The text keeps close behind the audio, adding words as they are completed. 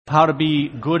How to be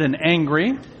good and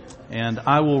angry, and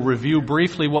I will review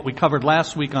briefly what we covered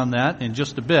last week on that in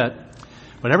just a bit.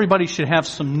 But everybody should have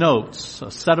some notes,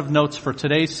 a set of notes for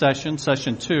today's session,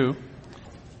 session 2.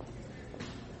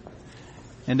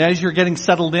 And as you're getting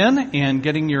settled in and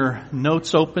getting your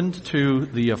notes opened to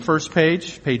the first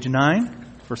page, page 9,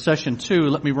 for session 2,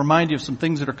 let me remind you of some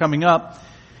things that are coming up.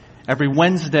 Every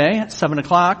Wednesday at 7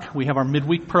 o'clock, we have our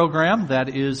midweek program.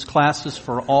 That is classes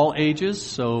for all ages,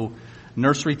 so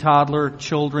nursery, toddler,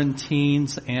 children,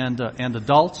 teens, and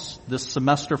adults. This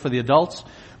semester for the adults,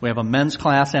 we have a men's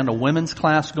class and a women's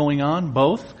class going on,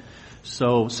 both.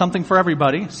 So something for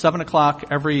everybody, 7 o'clock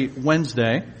every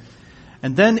Wednesday.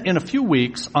 And then in a few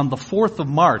weeks, on the 4th of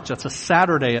March, that's a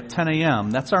Saturday at 10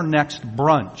 a.m., that's our next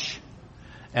brunch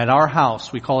at our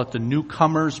house. We call it the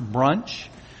Newcomers Brunch.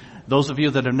 Those of you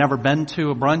that have never been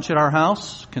to a brunch at our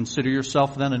house, consider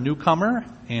yourself then a newcomer,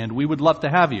 and we would love to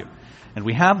have you. And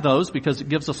we have those because it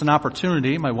gives us an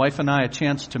opportunity, my wife and I, a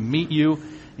chance to meet you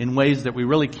in ways that we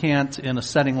really can't in a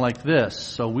setting like this.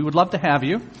 So we would love to have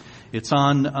you. It's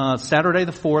on Saturday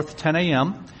the 4th, 10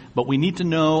 a.m., but we need to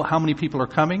know how many people are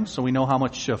coming so we know how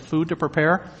much food to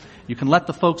prepare. You can let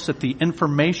the folks at the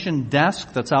information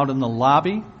desk that's out in the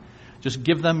lobby, just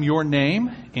give them your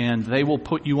name, and they will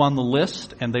put you on the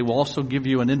list, and they will also give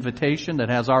you an invitation that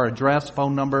has our address,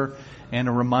 phone number, and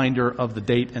a reminder of the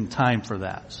date and time for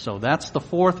that. So that's the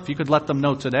 4th. If you could let them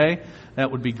know today,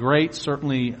 that would be great.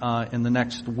 Certainly in the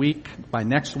next week, by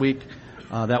next week,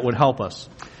 that would help us.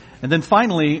 And then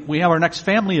finally, we have our next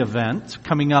family event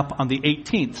coming up on the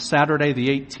 18th, Saturday the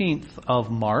 18th of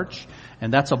March.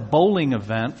 And that's a bowling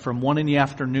event from 1 in the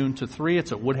afternoon to 3.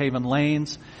 It's at Woodhaven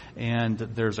Lanes, and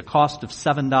there's a cost of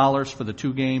 $7 for the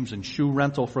 2 games and shoe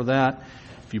rental for that.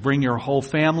 If you bring your whole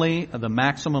family, the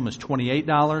maximum is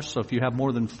 $28. So if you have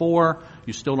more than 4,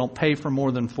 you still don't pay for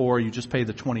more than 4. You just pay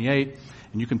the $28.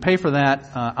 And you can pay for that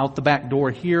out the back door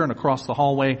here and across the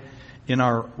hallway in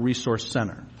our resource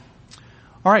center.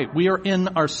 All right, we are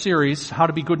in our series, How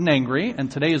to Be Good and Angry,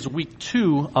 and today is week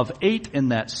 2 of 8 in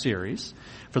that series.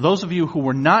 For those of you who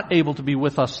were not able to be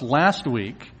with us last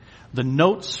week, the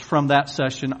notes from that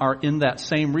session are in that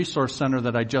same resource center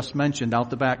that I just mentioned,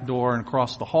 out the back door and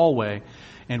across the hallway.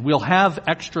 And we'll have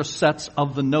extra sets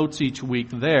of the notes each week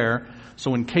there.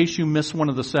 So in case you miss one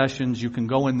of the sessions, you can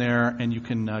go in there and you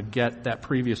can get that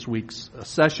previous week's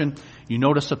session. You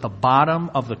notice at the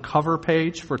bottom of the cover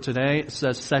page for today, it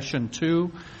says session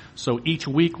 2. So each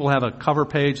week we'll have a cover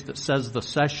page that says the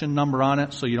session number on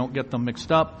it so you don't get them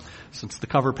mixed up, since the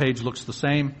cover page looks the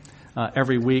same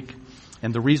every week.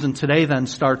 And the reason today then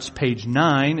starts page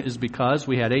 9 is because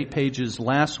we had 8 pages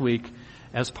last week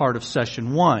as part of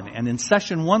session 1. And in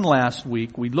session 1 last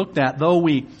week, we looked at, though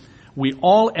we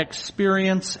all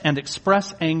experience and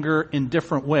express anger in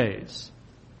different ways,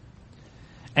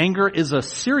 anger is a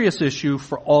serious issue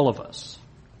for all of us.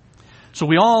 So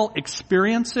we all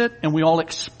experience it and we all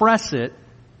express it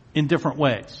in different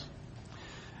ways.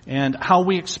 And how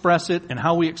we express it and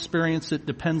how we experience it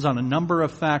depends on a number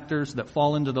of factors that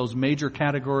fall into those major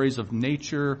categories of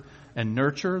nature and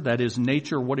nurture. That is,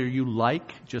 nature, what are you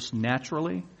like just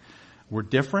naturally? We're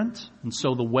different, and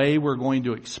so the way we're going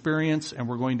to experience and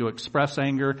we're going to express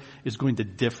anger is going to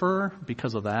differ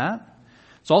because of that.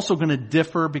 It's also going to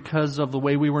differ because of the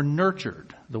way we were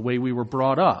nurtured, the way we were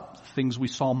brought up, things we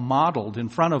saw modeled in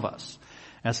front of us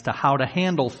as to how to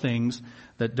handle things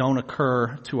that don't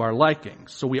occur to our liking.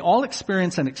 So we all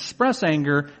experience and express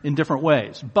anger in different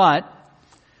ways. But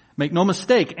make no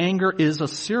mistake, anger is a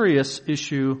serious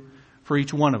issue for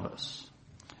each one of us.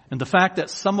 And the fact that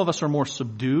some of us are more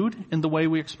subdued in the way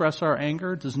we express our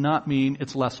anger does not mean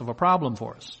it's less of a problem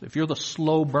for us. If you're the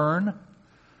slow burn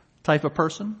type of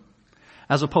person,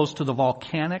 as opposed to the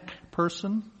volcanic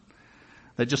person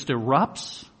that just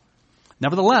erupts,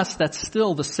 nevertheless, that's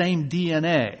still the same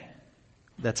DNA.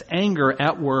 That's anger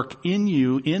at work in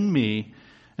you, in me,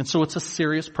 and so it's a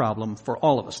serious problem for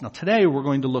all of us. Now today we're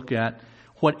going to look at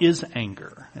what is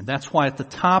anger, and that's why at the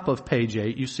top of page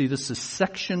 8 you see this is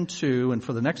section 2, and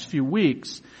for the next few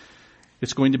weeks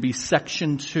it's going to be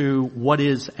section 2, what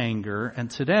is anger, and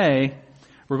today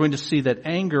we're going to see that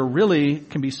anger really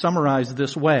can be summarized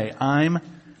this way: I'm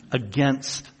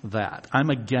against that. I'm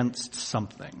against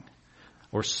something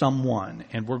or someone,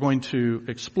 and we're going to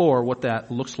explore what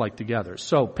that looks like together.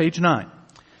 So, page 9.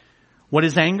 What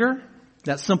is anger?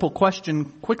 That simple question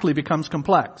quickly becomes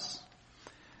complex.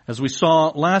 As we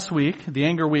saw last week, the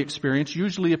anger we experience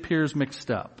usually appears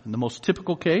mixed up. In the most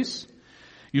typical case,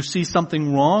 you see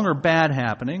something wrong or bad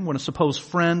happening. When a supposed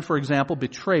friend, for example,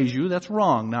 betrays you, that's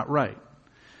wrong, not right.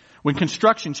 When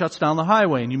construction shuts down the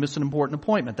highway and you miss an important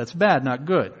appointment, that's bad, not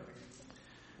good.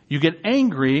 You get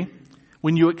angry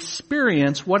when you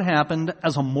experience what happened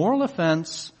as a moral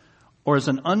offense or as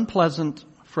an unpleasant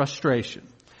frustration.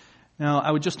 Now,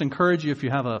 I would just encourage you, if you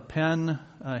have a pen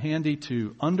handy,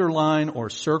 to underline or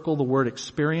circle the word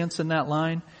experience in that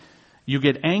line. You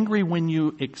get angry when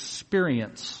you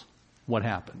experience what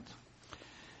happened.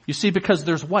 You see, because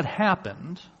there's what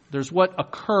happened, there's what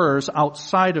occurs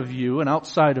outside of you and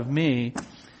outside of me,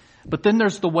 but then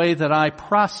there's the way that I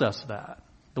process that,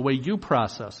 the way you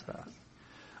process that.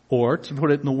 Or, to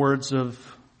put it in the words of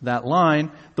that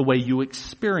line, the way you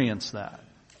experience that.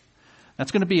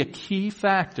 That's going to be a key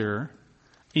factor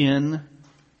in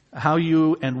how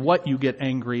you and what you get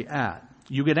angry at.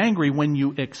 You get angry when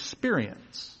you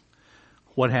experience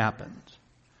what happened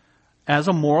as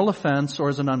a moral offense or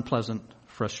as an unpleasant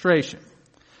frustration.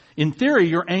 In theory,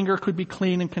 your anger could be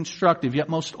clean and constructive, yet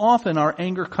most often our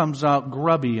anger comes out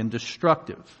grubby and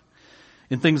destructive.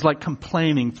 In things like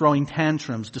complaining, throwing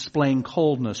tantrums, displaying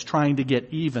coldness, trying to get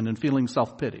even, and feeling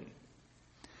self-pity.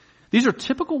 These are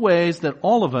typical ways that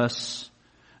all of us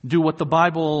do what the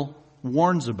Bible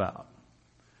warns about.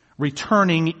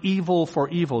 Returning evil for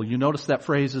evil. You notice that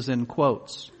phrase is in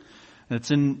quotes. And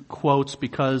it's in quotes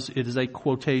because it is a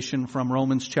quotation from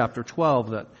Romans chapter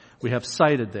 12 that we have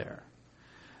cited there.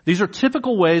 These are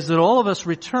typical ways that all of us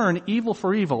return evil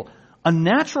for evil. A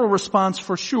natural response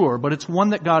for sure, but it's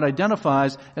one that God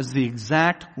identifies as the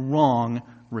exact wrong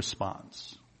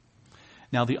response.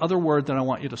 Now, the other word that I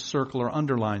want you to circle or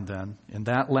underline then, in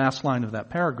that last line of that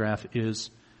paragraph,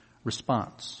 is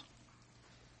response.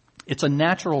 It's a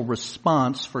natural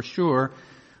response for sure,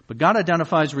 but God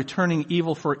identifies returning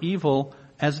evil for evil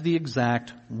as the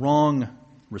exact wrong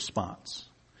response.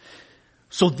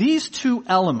 So these two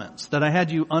elements that I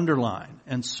had you underline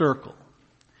and circle,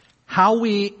 how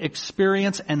we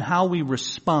experience and how we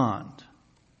respond,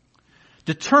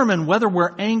 determine whether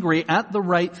we're angry at the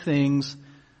right things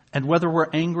and whether we're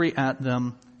angry at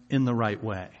them in the right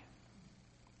way.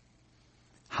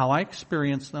 How I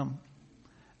experience them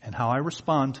and how I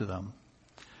respond to them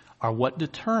are what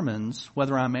determines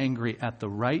whether I'm angry at the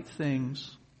right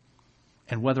things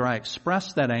and whether I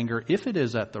express that anger, if it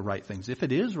is at the right things, if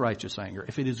it is righteous anger,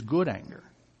 if it is good anger.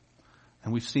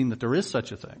 And we've seen that there is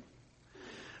such a thing.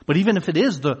 But even if it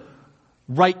is the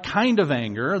right kind of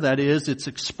anger, that is, it's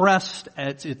expressed,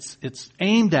 it's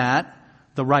aimed at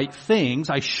the right things,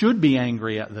 I should be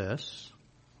angry at this.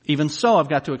 Even so, I've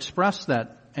got to express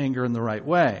that anger in the right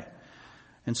way.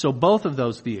 And so both of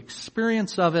those, the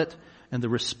experience of it and the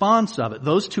response of it,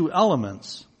 those two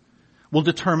elements will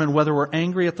determine whether we're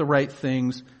angry at the right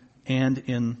things and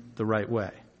in the right way.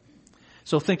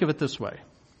 So think of it this way.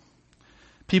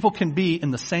 People can be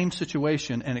in the same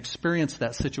situation and experience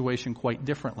that situation quite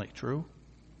differently, true?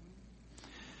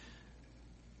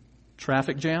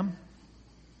 Traffic jam.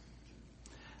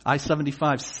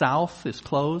 I-75 South is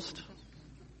closed.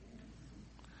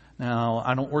 Now,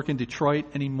 I don't work in Detroit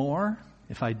anymore.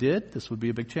 If I did, this would be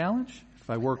a big challenge. If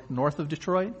I worked north of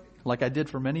Detroit, like I did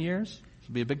for many years, this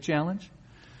would be a big challenge.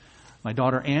 My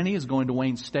daughter Annie is going to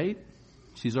Wayne State.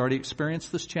 She's already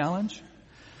experienced this challenge.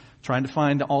 Trying to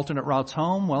find alternate routes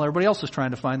home while everybody else is trying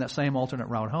to find that same alternate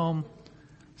route home.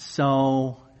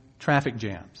 So, traffic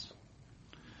jams.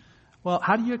 Well,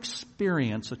 how do you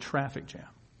experience a traffic jam?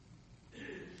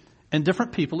 And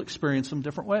different people experience them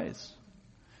different ways.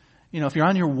 You know, if you're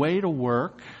on your way to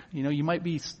work, you know, you might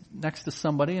be next to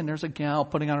somebody and there's a gal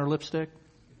putting on her lipstick.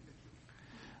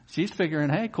 She's figuring,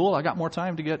 hey, cool, I got more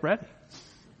time to get ready.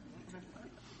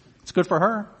 It's good for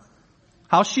her.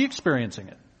 How's she experiencing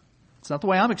it? It's not the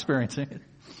way I'm experiencing it.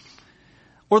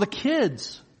 Or the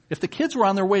kids. If the kids were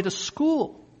on their way to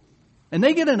school and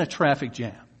they get in a traffic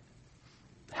jam,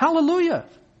 hallelujah.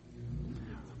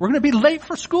 We're going to be late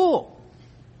for school.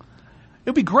 It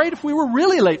would be great if we were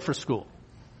really late for school.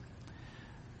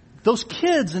 Those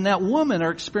kids and that woman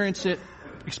are experiencing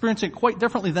it quite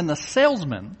differently than the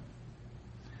salesman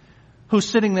who's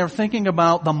sitting there thinking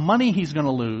about the money he's going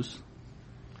to lose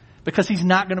because he's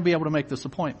not going to be able to make this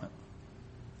appointment.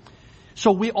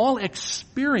 So we all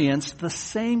experience the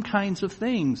same kinds of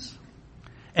things.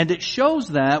 And it shows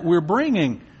that we're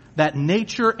bringing that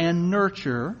nature and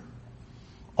nurture.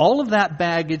 All of that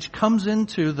baggage comes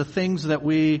into the things that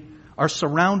we are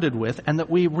surrounded with and that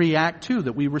we react to,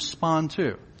 that we respond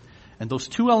to. And those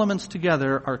two elements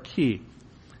together are key.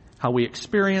 How we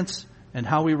experience and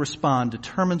how we respond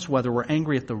determines whether we're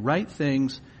angry at the right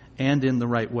things and in the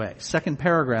right way. Second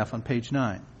paragraph on page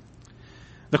 9.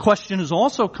 The question is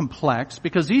also complex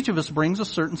because each of us brings a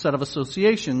certain set of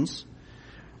associations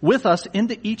with us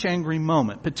into each angry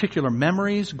moment. Particular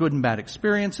memories, good and bad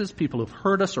experiences, people who've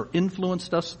hurt us or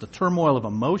influenced us, the turmoil of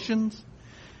emotions.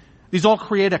 These all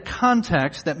create a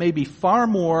context that may be far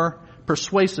more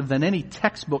persuasive than any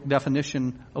textbook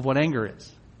definition of what anger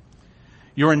is.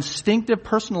 Your instinctive,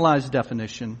 personalized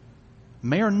definition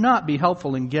may or not be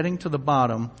helpful in getting to the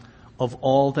bottom of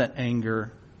all that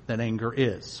anger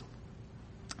is.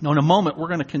 Now, in a moment, we're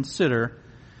going to consider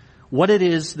what it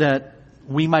is that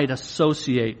we might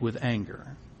associate with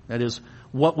anger. That is,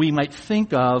 what we might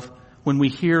think of when they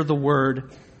hear the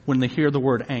word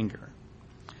anger.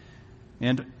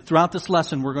 And throughout this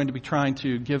lesson, we're going to be trying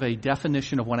to give a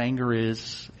definition of what anger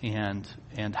is and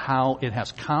how it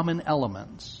has common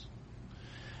elements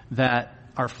that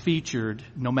are featured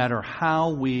no matter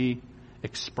how we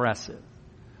express it.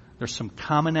 There's some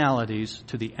commonalities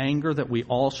to the anger that we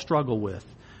all struggle with,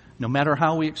 no matter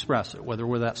how we express it, whether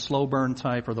we're that slow burn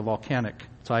type or the volcanic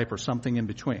type or something in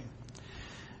between.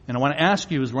 And I want to ask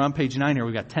you, as we're on page 9 here,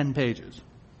 we've got 10 pages.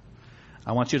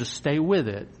 I want you to stay with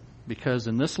it, because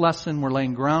in this lesson we're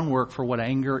laying groundwork for what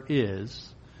anger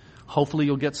is. Hopefully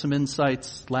you'll get some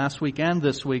insights last week and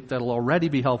this week that'll already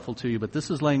be helpful to you, but this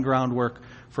is laying groundwork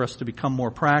for us to become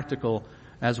more practical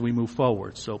as we move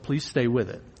forward. So please stay with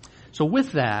it. So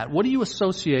with that, what do you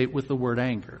associate with the word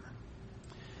anger?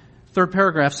 Third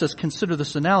paragraph says, consider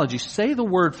this analogy. Say the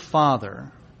word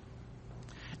father,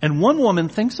 and one woman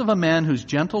thinks of a man who's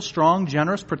gentle, strong,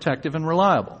 generous, protective, and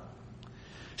reliable.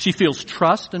 She feels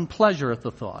trust and pleasure at the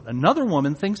thought. Another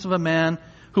woman thinks of a man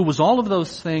who was all of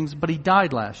those things, but he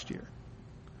died last year.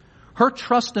 Her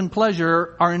trust and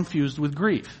pleasure are infused with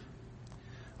grief.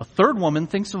 A third woman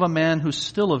thinks of a man who's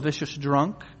still a vicious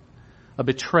drunk, a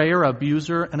betrayer,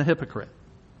 abuser, and a hypocrite.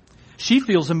 She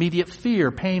feels immediate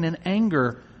fear, pain, and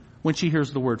anger when she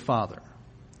hears the word father.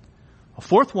 A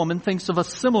fourth woman thinks of a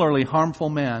similarly harmful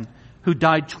man who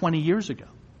died 20 years ago.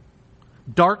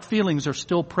 Dark feelings are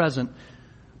still present,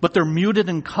 but they're muted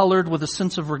and colored with a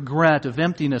sense of regret, of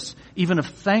emptiness, even of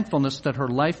thankfulness that her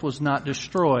life was not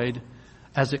destroyed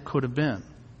as it could have been.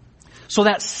 So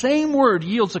that same word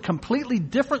yields a completely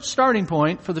different starting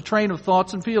point for the train of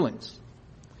thoughts and feelings.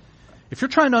 If you're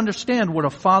trying to understand what a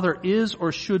father is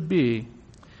or should be,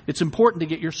 it's important to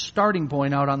get your starting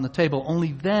point out on the table.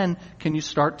 Only then can you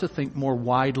start to think more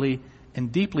widely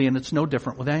and deeply, and it's no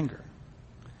different with anger.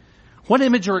 What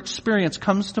image or experience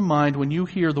comes to mind when you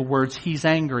hear the words, he's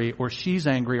angry, or she's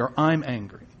angry, or I'm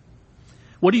angry?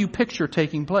 What do you picture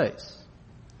taking place?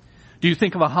 Do you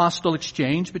think of a hostile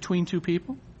exchange between two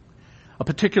people? A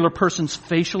particular person's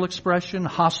facial expression,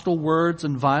 hostile words,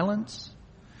 and violence?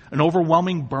 An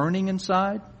overwhelming burning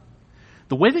inside?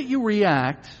 The way that you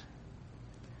react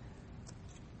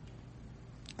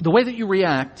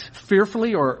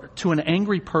fearfully or to an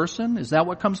angry person, is that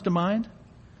what comes to mind?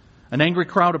 An angry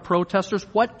crowd of protesters?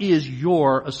 What is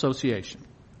your association?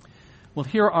 Well,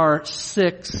 here are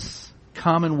 6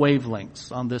 common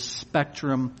wavelengths on this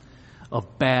spectrum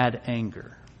of bad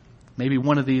anger. Maybe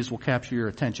one of these will capture your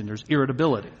attention. There's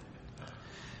irritability.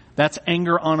 That's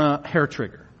anger on a hair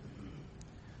trigger.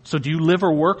 So do you live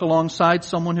or work alongside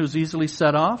someone who's easily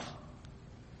set off?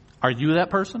 Are you that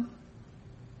person?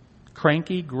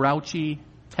 Cranky, grouchy,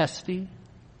 testy?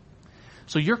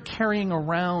 So you're carrying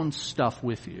around stuff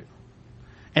with you.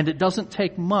 And it doesn't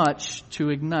take much to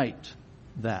ignite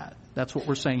that. That's what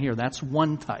we're saying here. That's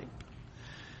one type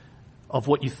of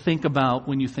what you think about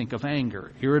when you think of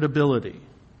anger. Irritability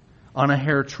on a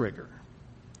hair trigger.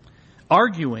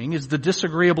 Arguing is the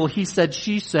disagreeable he said,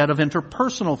 she said of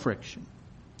interpersonal friction.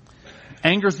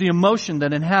 Anger is the emotion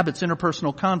that inhabits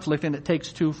interpersonal conflict, and it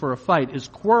takes two for a fight. Is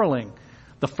quarreling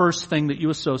the first thing that you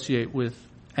associate with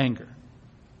anger?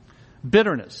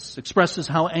 Bitterness expresses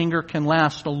how anger can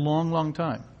last a long, long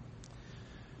time.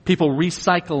 People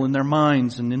recycle in their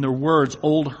minds and in their words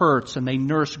old hurts, and they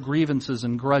nurse grievances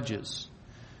and grudges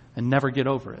and never get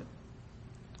over it.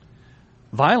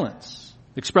 Violence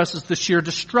expresses the sheer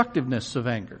destructiveness of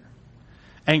anger.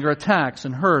 Anger attacks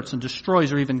and hurts and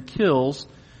destroys or even kills,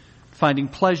 finding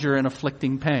pleasure in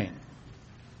inflicting pain.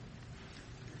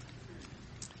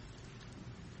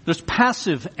 There's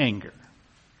passive anger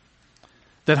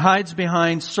that hides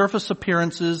behind surface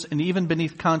appearances and even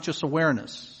beneath conscious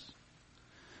awareness.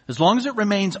 As long as it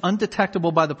remains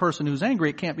undetectable by the person who's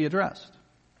angry, it can't be addressed.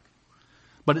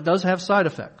 But it does have side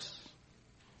effects.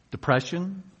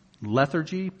 Depression,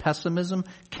 lethargy, pessimism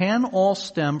can all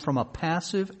stem from a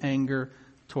passive anger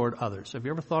toward others. Have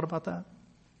you ever thought about that?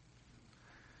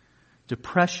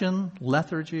 Depression,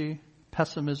 lethargy,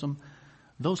 pessimism,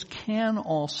 those can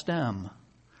all stem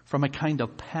from a kind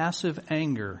of passive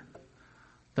anger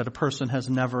that a person has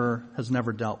never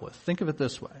dealt with. Think of it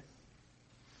this way.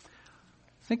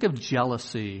 Think of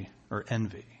jealousy or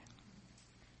envy.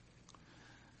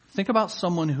 Think about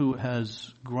someone who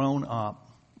has grown up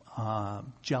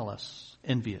jealous,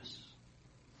 envious.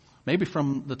 Maybe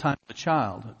from the time of a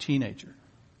child, a teenager.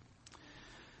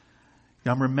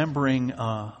 I'm remembering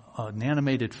an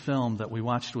animated film that we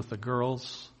watched with the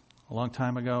girls a long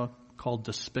time ago called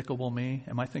Despicable Me.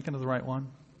 Am I thinking of the right one?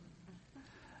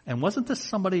 And wasn't this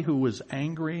somebody who was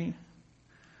angry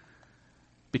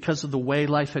because of the way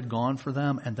life had gone for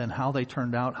them and then how they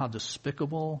turned out, how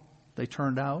despicable they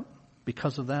turned out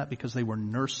because of that, because they were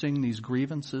nursing these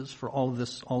grievances for all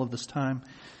of this time?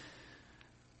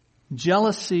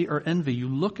 Jealousy or envy, you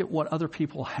look at what other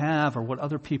people have or what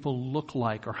other people look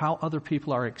like or how other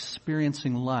people are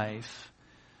experiencing life,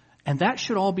 and that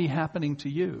should all be happening to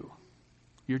you.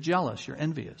 You're jealous, you're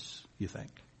envious, you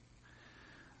think.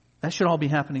 That should all be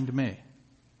happening to me.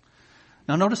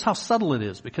 Now notice how subtle it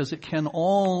is, because it can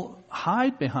all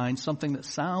hide behind something that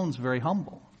sounds very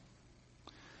humble.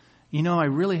 I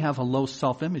really have a low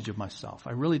self-image of myself.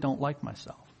 I really don't like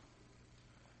myself.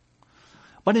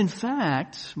 But in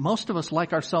fact, most of us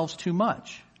like ourselves too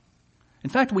much.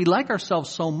 In fact, we like ourselves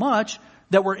so much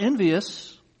that we're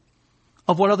envious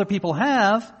of what other people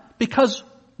have because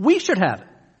we should have it.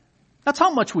 That's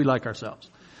how much we like ourselves.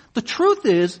 The truth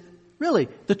is,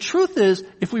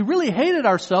 if we really hated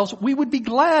ourselves, we would be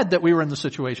glad that we were in the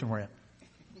situation we're in.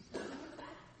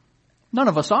 None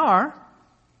of us are.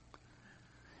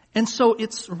 And so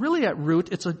it's really at root,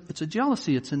 it's a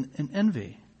jealousy, it's an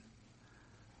envy.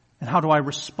 And how do I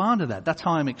respond to that? That's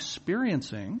how I'm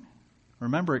experiencing.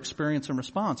 Remember, experience and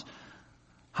response.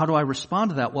 How do I respond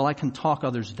to that? Well, I can talk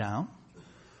others down.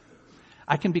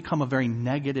 I can become a very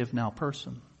negative now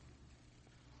person.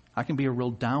 I can be a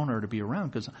real downer to be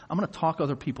around because I'm going to talk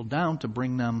other people down to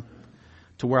bring them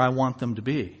to where I want them to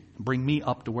be, bring me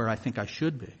up to where I think I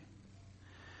should be.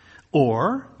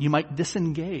 Or you might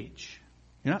disengage.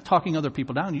 You're not talking other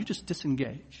people down, you just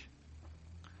disengage.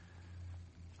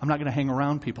 I'm not going to hang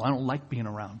around people. I don't like being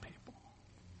around people.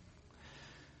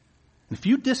 And if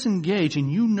you disengage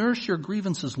and you nurse your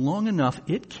grievances long enough,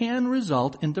 it can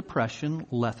result in depression,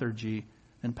 lethargy,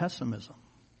 and pessimism.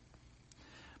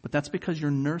 But that's because you're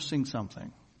nursing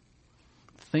something,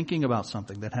 thinking about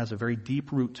something that has a very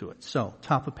deep root to it. So,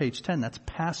 top of page 10, that's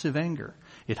passive anger.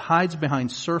 It hides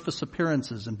behind surface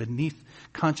appearances and beneath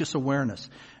conscious awareness.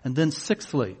 And then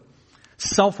sixthly,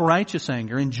 self-righteous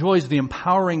anger enjoys the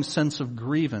empowering sense of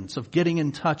grievance, of getting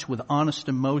in touch with honest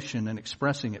emotion and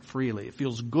expressing it freely. It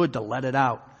feels good to let it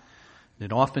out.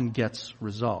 It often gets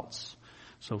results.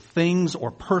 So things or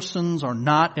persons are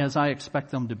not as I expect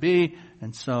them to be,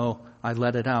 and so I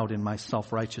let it out in my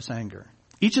self-righteous anger.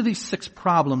 Each of these 6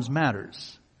 problems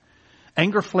matters.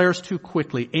 Anger flares too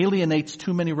quickly, alienates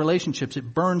too many relationships,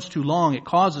 it burns too long, it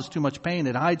causes too much pain,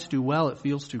 it hides too well, it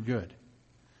feels too good.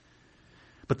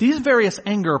 But these various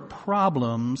anger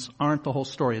problems aren't the whole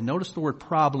story. And notice the word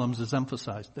problems is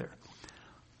emphasized there.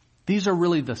 These are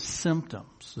really the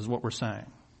symptoms, is what we're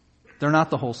saying. They're not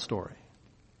the whole story.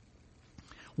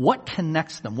 What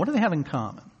connects them? What do they have in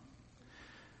common?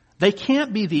 They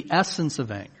can't be the essence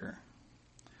of anger.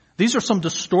 These are some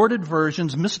distorted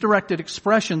versions, misdirected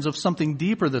expressions of something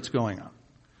deeper that's going on.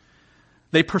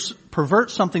 They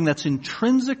pervert something that's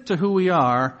intrinsic to who we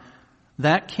are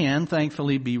that can,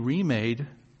 thankfully, be remade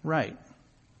right.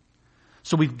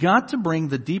 So we've got to bring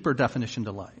the deeper definition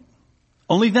to light.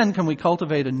 Only then can we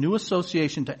cultivate a new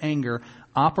association to anger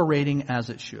operating as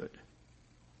it should.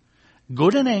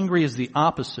 Good and angry is the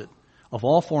opposite of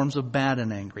all forms of bad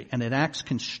and angry, and it acts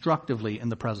constructively in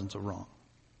the presence of wrong.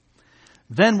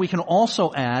 Then we can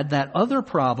also add that other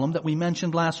problem that we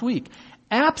mentioned last week,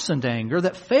 absent anger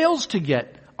that fails to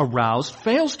get aroused,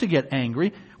 fails to get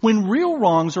angry when real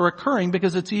wrongs are occurring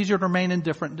because it's easier to remain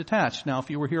indifferent and detached. Now, if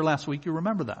you were here last week, you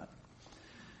remember that.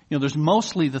 There's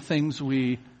mostly the things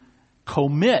we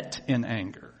commit in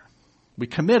anger. We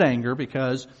commit anger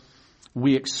because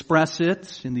we express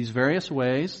it in these various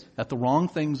ways, at the wrong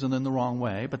things and in the wrong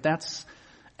way, but that's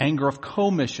anger of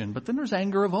commission. But then there's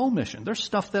anger of omission. There's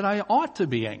stuff that I ought to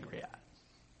be angry at,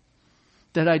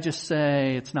 that I just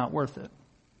say it's not worth it,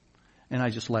 and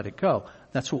I just let it go.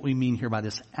 That's what we mean here by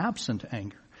this absent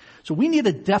anger. So we need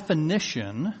a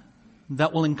definition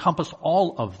that will encompass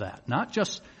all of that, not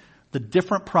just the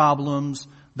different problems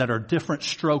that are different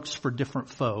strokes for different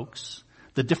folks,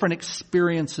 the different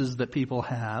experiences that people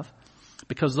have,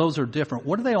 because those are different.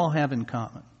 What do they all have in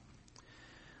common?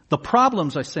 The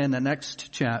problems, I say in the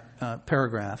next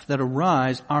paragraph, that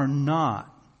arise are not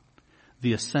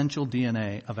the essential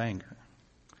DNA of anger.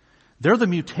 They're the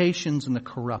mutations and the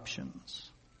corruptions.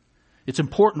 It's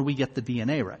important we get the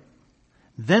DNA right.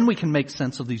 Then we can make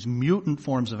sense of these mutant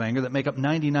forms of anger that make up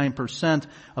 99%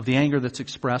 of the anger that's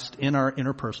expressed in our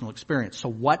interpersonal experience. So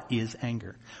what is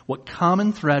anger? What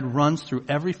common thread runs through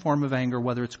every form of anger,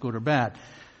 whether it's good or bad?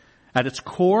 At its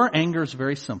core, anger is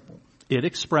very simple. It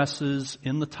expresses,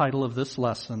 in the title of this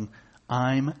lesson,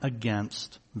 I'm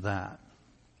against that.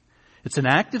 It's an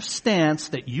active stance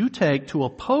that you take to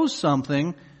oppose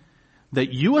something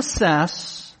that you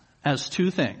assess as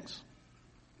two things,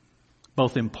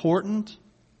 both important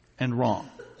and wrong.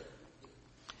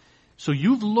 So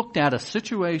you've looked at a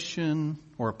situation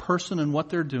or a person and what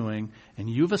they're doing, and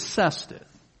you've assessed it.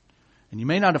 And you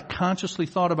may not have consciously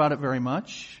thought about it very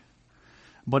much,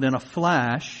 but in a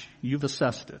flash, you've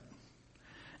assessed it.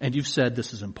 And you've said,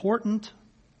 this is important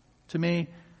to me,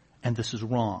 and this is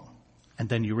wrong. And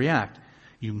then you react.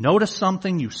 You notice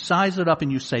something, you size it up,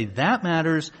 and you say, that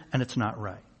matters, and it's not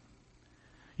right.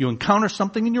 You encounter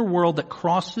something in your world that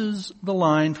crosses the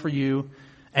line for you.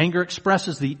 Anger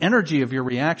expresses the energy of your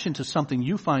reaction to something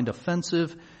you find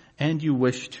offensive and you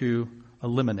wish to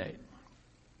eliminate.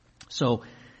 So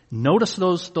notice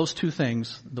those two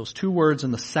things, those two words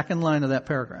in the second line of that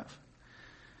paragraph.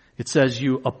 It says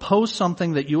you oppose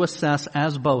something that you assess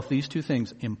as both these two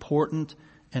things, important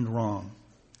and wrong.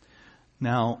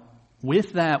 Now,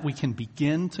 with that, we can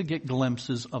begin to get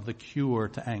glimpses of the cure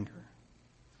to anger.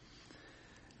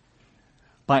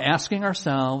 By asking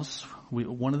ourselves,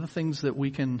 one of the things that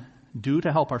we can do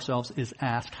to help ourselves is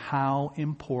ask, how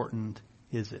important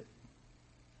is it?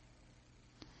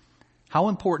 How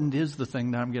important is the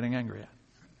thing that I'm getting angry at?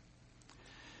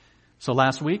 So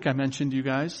last week I mentioned to you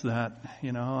guys that,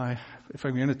 if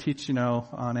I'm going to teach,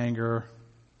 on anger,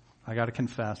 I got to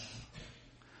confess.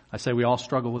 I say we all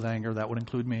struggle with anger. That would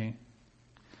include me.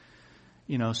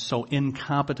 So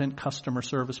incompetent customer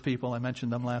service people, I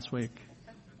mentioned them last week.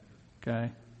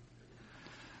 Okay.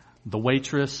 The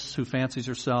waitress who fancies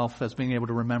herself as being able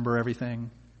to remember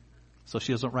everything, so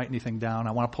she doesn't write anything down.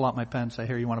 I want to pull out my pen and say,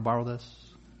 here, you want to borrow this?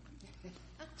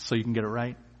 So you can get it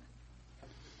right.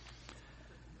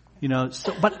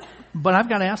 But I've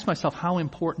got to ask myself, how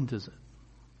important is it?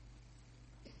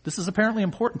 This is apparently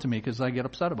important to me because I get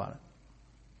upset about it.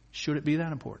 Should it be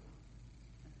that important?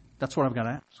 That's what I've got to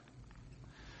ask.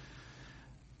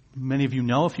 Many of you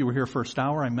know, if you were here first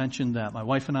hour, I mentioned that my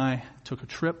wife and I took a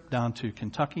trip down to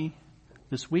Kentucky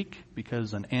this week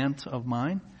because an aunt of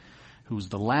mine, who was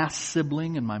the last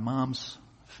sibling in my mom's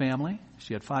family,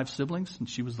 she had 5 siblings and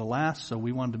she was the last, so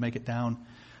we wanted to make it down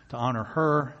to honor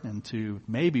her and to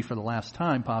maybe for the last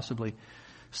time possibly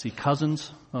see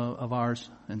cousins of ours.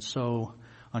 And so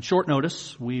on short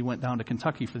notice, we went down to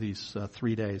Kentucky for these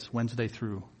 3 days, Wednesday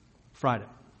through Friday.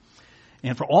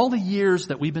 And for all the years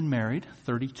that we've been married,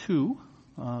 32,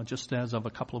 just as of a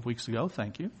couple of weeks ago,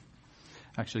 thank you.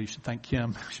 Actually, you should thank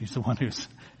Kim. She's the one who's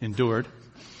endured.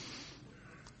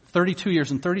 32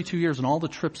 years and all the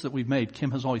trips that we've made,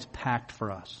 Kim has always packed for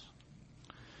us.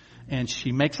 And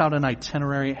she makes out an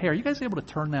itinerary. Hey, are you guys able to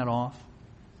turn that off?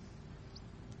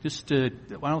 I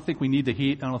don't think we need the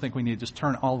heat. I don't think we need, just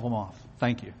turn all of them off.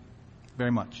 Thank you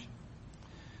very much.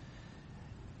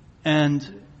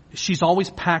 And she's always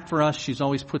packed for us. She's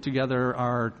always put together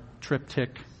our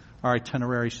triptych, our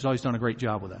itinerary. She's always done a great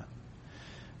job with that.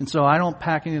 And so I don't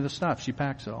pack any of the stuff. She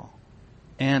packs it all.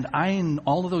 And in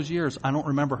all of those years, I don't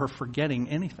remember her forgetting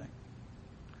anything.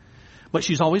 But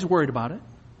she's always worried about it.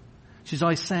 She's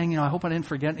always saying, I hope I didn't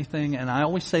forget anything. And I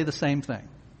always say the same thing.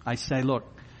 I say, look,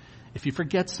 if you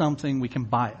forget something, we can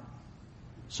buy it.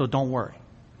 So don't worry.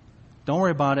 Don't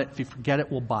worry about it. If you forget it,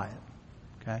 we'll buy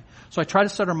it. Okay? So I try to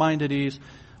set her mind at ease.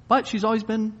 But she's always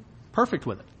been perfect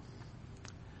with it.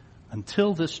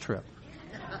 Until this trip.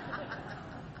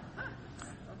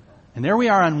 And there we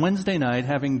are on Wednesday night,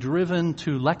 having driven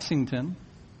to Lexington.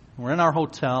 We're in our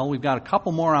hotel. We've got a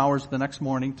couple more hours the next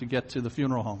morning to get to the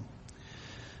funeral home.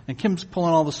 And Kim's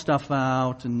pulling all the stuff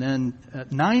out. And then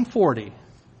at 9:40,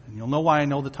 and you'll know why I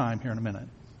know the time here in a minute.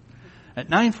 At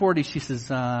 9:40, she says,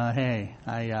 hey,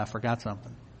 I forgot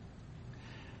something.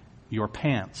 Your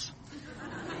pants.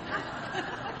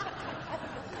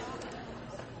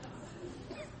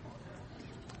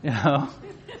 Well,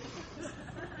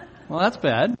 that's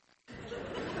bad.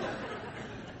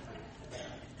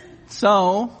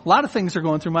 So, a lot of things are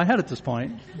going through my head at this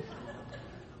point.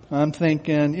 I'm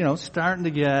thinking, starting to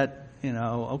get,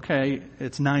 okay,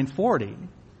 it's 9:40.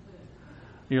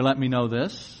 You're letting me know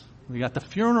this. We got the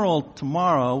funeral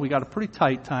tomorrow. We got a pretty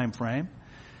tight time frame.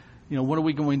 What are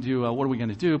we going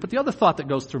to do? But the other thought that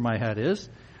goes through my head is,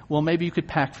 well, maybe you could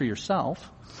pack for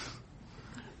yourself.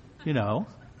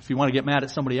 If you want to get mad at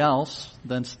somebody else,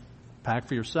 then pack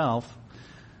for yourself.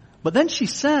 But then she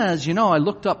says, I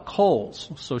looked up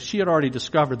Kohl's. So she had already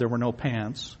discovered there were no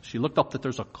pants. She looked up that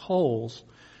there's a Kohl's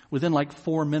within like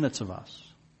 4 minutes of us.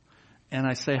 And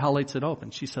I say, how late's it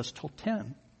open? She says, till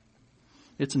 10.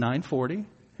 It's 9:40.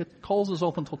 Kohl's is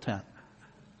open till 10.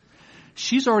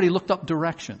 She's already looked up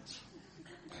directions.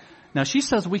 Now she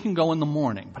says we can go in the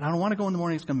morning, but I don't want to go in the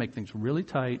morning. It's going to make things really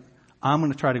tight. I'm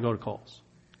going to try to go to Kohl's.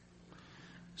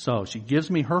 So she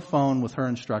gives me her phone with her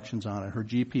instructions on it. Her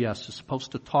GPS is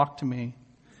supposed to talk to me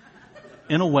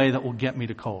in a way that will get me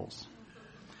to Kohl's.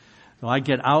 So I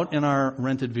get out in our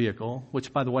rented vehicle,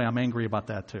 which, by the way, I'm angry about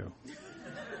that too.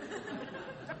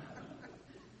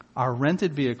 Our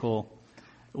rented vehicle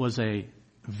was a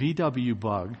VW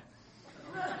Bug,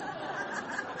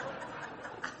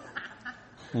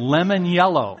 lemon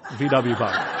yellow VW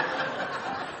Bug.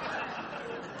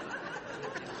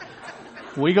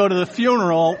 We go to the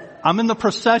funeral. I'm in the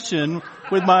procession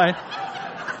with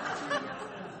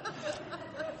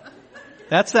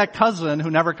that's that cousin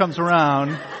who never comes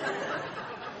around.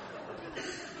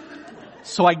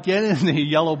 So I get in the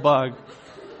yellow Bug,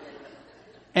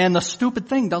 and the stupid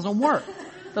thing doesn't work.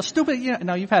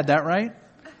 Now you've had that, right?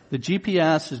 The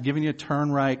GPS is giving you a turn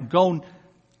right. Go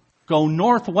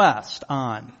northwest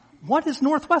on. What is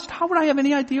northwest? How would I have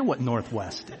any idea what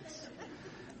northwest is?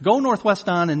 Go northwest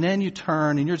on, and then you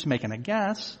turn, and you're just making a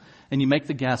guess, and you make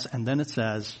the guess, and then it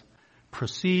says,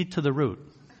 proceed to the route.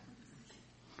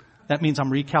 That means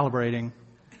I'm recalibrating,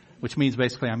 which means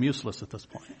basically I'm useless at this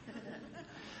point.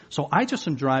 So I just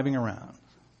am driving around,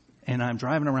 and I'm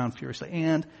driving around furiously,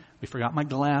 and we forgot my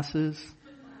glasses.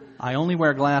 I only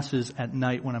wear glasses at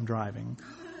night when I'm driving,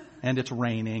 and it's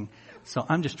raining. So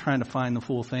I'm just trying to find the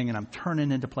full thing, and I'm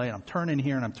turning into play, and I'm turning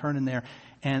here, and I'm turning there.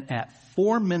 And at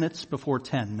 4 minutes before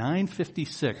 10,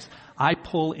 9:56, I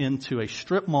pull into a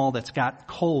strip mall that's got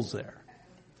Kohl's there.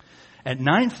 At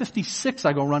 9:56,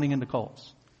 I go running into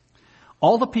Kohl's.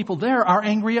 All the people there are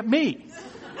angry at me.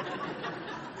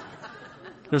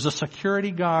 There's a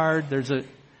security guard,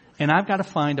 and I've got to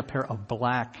find a pair of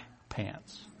black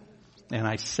pants. And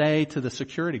I say to the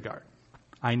security guard,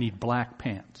 I need black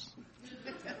pants.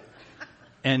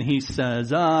 And he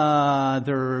says,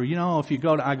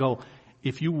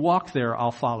 if you walk there,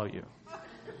 I'll follow you.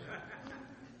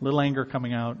 Little anger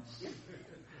coming out.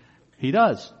 He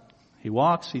does. He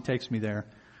walks, he takes me there.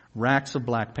 Racks of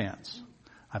black pants.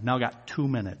 I've now got 2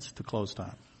 minutes to close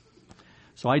time.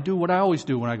 So I do what I always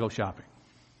do when I go shopping.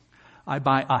 I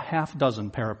buy a half dozen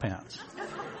pair of pants.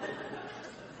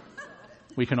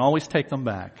 We can always take them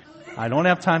back. I don't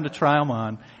have time to try them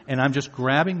on, and I'm just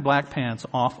grabbing black pants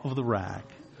off of the rack.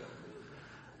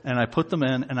 And I put them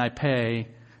in, and I pay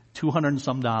 $200 and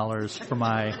some for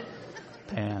my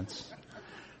pants.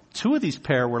 2 of these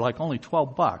pair were like only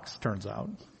 $12, turns out.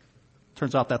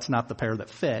 Turns out that's not the pair that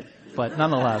fit, but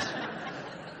nonetheless.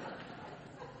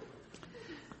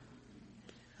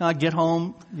 I get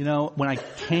home, when I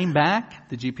came back,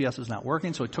 the GPS is not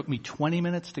working, so it took me 20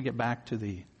 minutes to get back to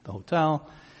the hotel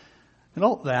and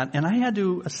all that, and I had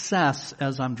to assess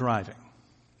as I'm driving.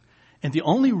 And the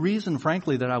only reason,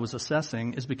 frankly, that I was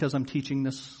assessing is because I'm teaching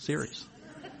this series.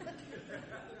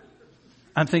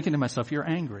 I'm thinking to myself, you're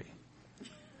angry.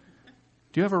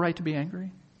 Do you have a right to be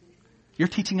angry? You're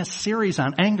teaching a series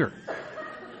on anger.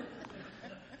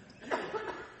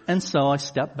 And so I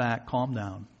stepped back, calmed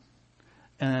down,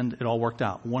 and it all worked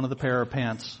out. One of the pair of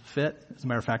pants fit. As a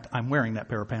matter of fact, I'm wearing that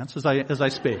pair of pants as I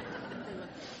speak.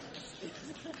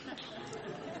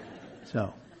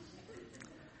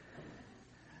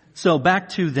 So back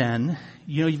to then,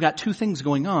 you've got 2 things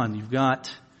going on. You've got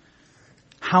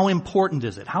how important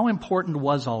is it? How important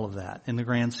was all of that in the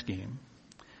grand scheme?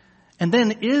 And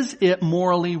then, is it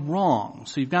morally wrong?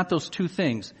 So you've got those 2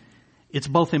 things. It's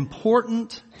both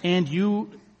important and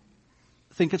you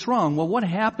think it's wrong. Well, what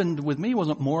happened with me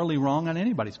wasn't morally wrong on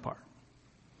anybody's part.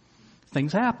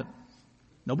 Things happen.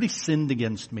 Nobody sinned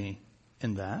against me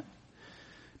in that.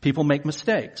 People make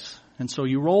mistakes, and so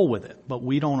you roll with it, but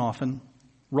we don't often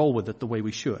roll with it the way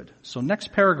we should. So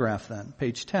next paragraph then,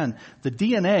 page 10. The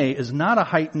DNA is not a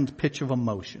heightened pitch of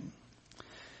emotion.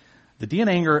 The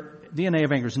DNA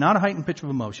of anger is not a heightened pitch of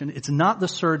emotion. It's not the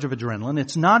surge of adrenaline.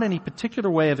 It's not any particular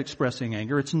way of expressing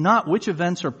anger. It's not which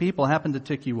events or people happen to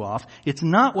tick you off. It's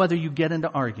not whether you get into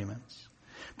arguments.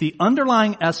 The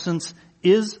underlying essence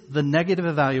is the negative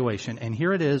evaluation. And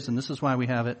here it is, and this is why we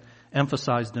have it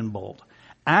emphasized in bold.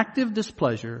 Active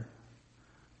displeasure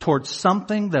towards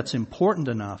something that's important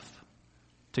enough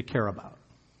to care about.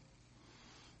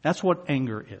 That's what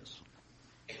anger is.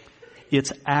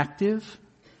 It's active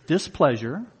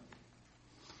displeasure.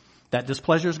 That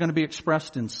displeasure is going to be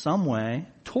expressed in some way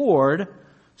toward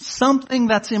something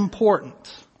that's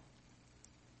important.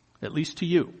 at least to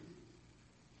you.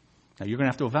 Now, you're going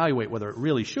to have to evaluate whether it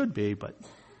really should be, but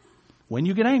when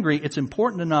you get angry, it's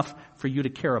important enough for you to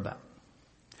care about.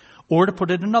 Or to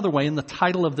put it another way, in the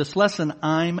title of this lesson,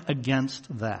 I'm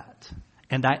against that,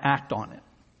 and I act on it.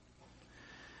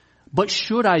 But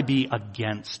should I be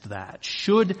against that?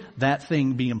 Should that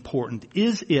thing be important?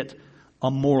 Is it a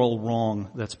moral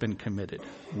wrong that's been committed?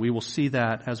 We will see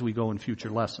that as we go in future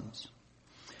lessons.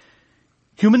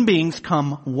 Human beings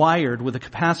come wired with a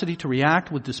capacity to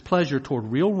react with displeasure toward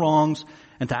real wrongs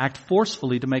and to act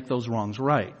forcefully to make those wrongs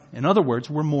right. In other words,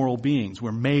 we're moral beings.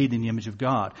 We're made in the image of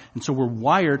God. And so we're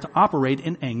wired to operate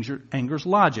in anger's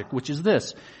logic, which is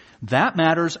this: that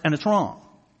matters and it's wrong.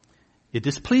 It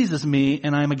displeases me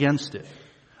and I'm against it.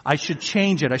 I should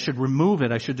change it. I should remove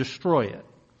it. I should destroy it.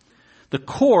 The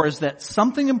core is that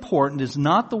something important is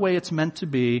not the way it's meant to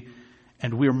be,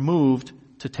 and we're moved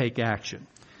to take action.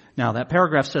 Now, that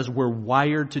paragraph says we're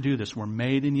wired to do this. We're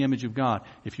made in the image of God.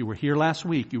 If you were here last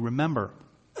week, you remember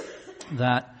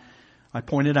that I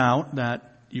pointed out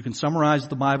that you can summarize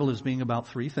the Bible as being about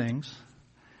three things.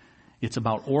 It's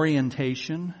about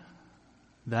orientation.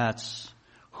 That's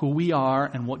who we are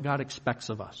and what God expects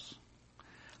of us.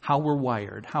 How we're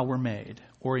wired, how we're made.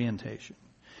 Orientation.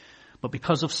 But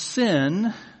because of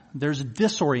sin, there's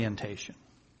disorientation.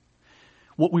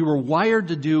 What we were wired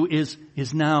to do is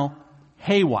now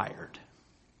haywired.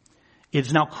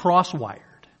 It's now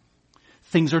cross-wired.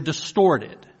 Things are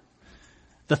distorted.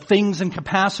 The things and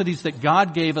capacities that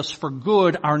God gave us for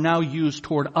good are now used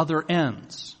toward other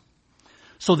ends.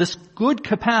 So this good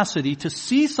capacity to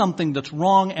see something that's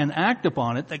wrong and act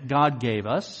upon it that God gave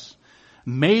us,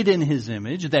 made in His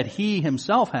image, that He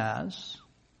Himself has,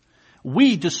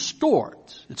 we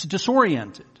distort. It's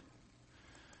disoriented.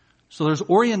 So there's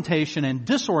orientation and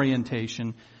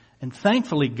disorientation, and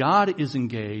thankfully God is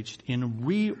engaged in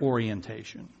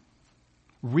reorientation,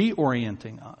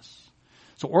 reorienting us.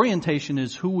 So orientation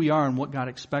is who we are and what God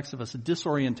expects of us.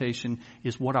 Disorientation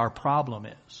is what our problem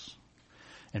is.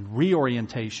 And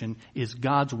reorientation is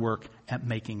God's work at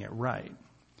making it right.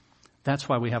 That's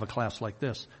why we have a class like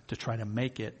this, to try to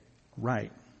make it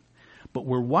right. But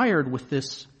we're wired with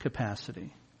this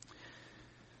capacity.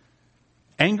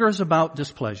 Anger is about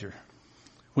displeasure.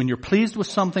 When you're pleased with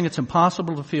something, it's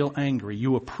impossible to feel angry.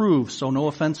 You approve, so no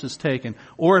offense is taken.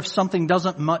 Or if something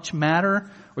doesn't much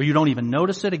matter, or you don't even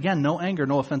notice it, again, no anger,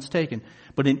 no offense taken.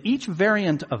 But in each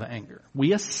variant of anger,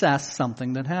 we assess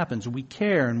something that happens. We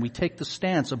care and we take the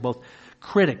stance of both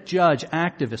critic, judge,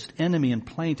 activist, enemy, and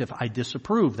plaintiff. I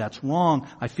disapprove. That's wrong.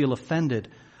 I feel offended.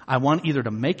 I want either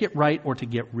to make it right or to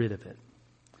get rid of it.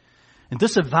 And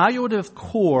this evaluative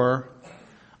core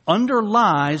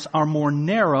underlies our more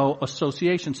narrow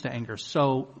associations to anger.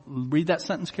 So read that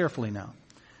sentence carefully now.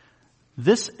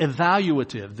 This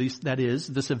evaluative,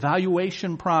 this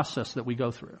evaluation process that we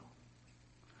go through,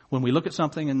 when we look at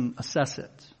something and assess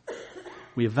it,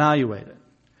 we evaluate it.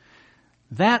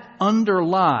 That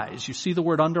underlies, you see the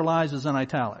word underlies is in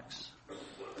italics,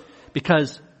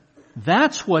 because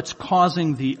that's what's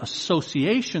causing the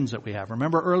associations that we have.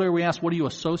 Remember earlier we asked, what do you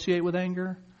associate with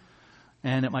anger?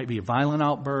 And it might be a violent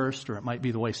outburst, or it might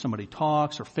be the way somebody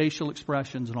talks, or facial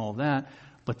expressions and all of that.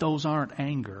 But those aren't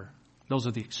anger. Those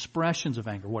are the expressions of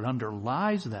anger. What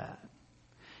underlies that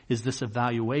is this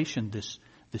evaluation, this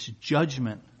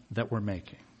judgment that we're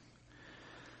making.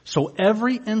 So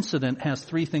every incident has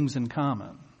three things in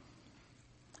common.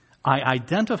 I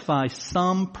identify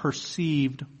some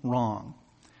perceived wrong.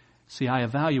 See, I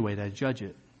evaluate, I judge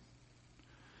it.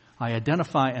 I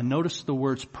identify and notice the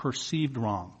words perceived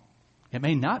wrong. It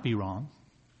may not be wrong,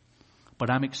 but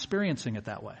I'm experiencing it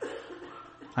that way.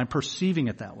 I'm perceiving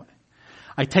it that way.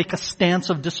 I take a stance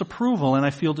of disapproval and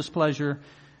I feel displeasure,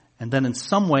 and then in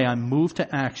some way I'm moved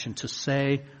to action to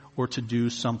say or to do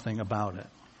something about it.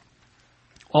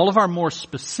 All of our more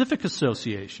specific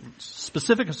associations,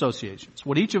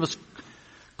 what each of us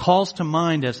calls to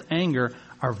mind as anger,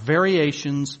 are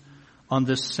variations on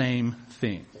this same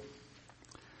theme.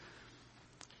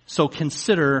 So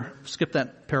consider, skip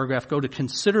that paragraph, go to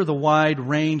consider the wide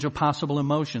range of possible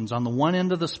emotions. On the one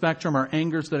end of the spectrum are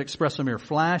angers that express a mere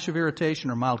flash of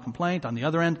irritation or mild complaint. On the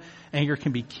other end, anger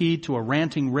can be keyed to a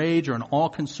ranting rage or an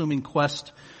all-consuming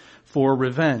quest for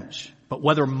revenge. But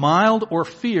whether mild or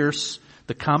fierce,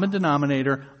 the common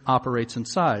denominator operates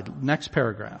inside. Next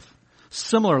paragraph.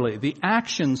 Similarly, the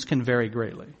actions can vary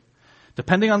greatly.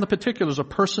 Depending on the particulars, a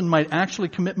person might actually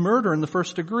commit murder in the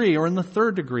first degree or in the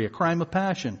third degree, a crime of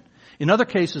passion. In other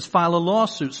cases, file a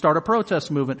lawsuit, start a protest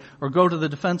movement, or go to the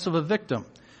defense of a victim.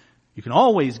 You can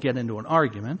always get into an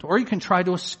argument, or you can try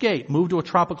to escape, move to a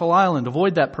tropical island,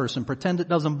 avoid that person, pretend it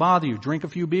doesn't bother you, drink a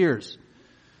few beers.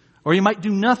 Or you might do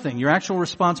nothing. Your actual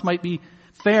response might be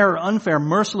fair or unfair,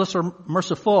 merciless or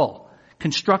merciful,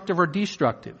 constructive or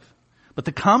destructive. But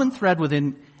the common thread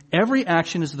within every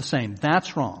action is the same.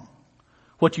 That's wrong.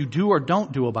 What you do or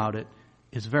don't do about it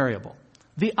is variable.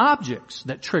 The objects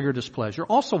that trigger displeasure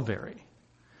also vary.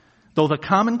 Though the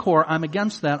common core, I'm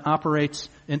against that, operates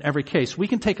in every case. We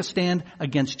can take a stand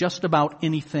against just about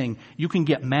anything. You can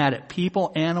get mad at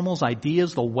people, animals,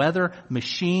 ideas, the weather,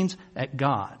 machines, at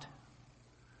God.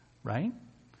 Right?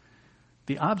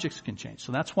 The objects can change.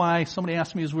 So that's why somebody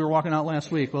asked me as we were walking out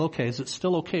last week, well, okay, is it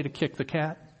still okay to kick the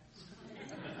cat?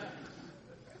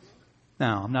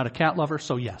 Now, I'm not a cat lover,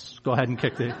 so yes, go ahead and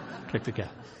kick the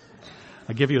cat.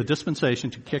 I give you a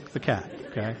dispensation to kick the cat,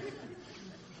 okay?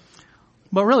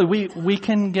 But really, we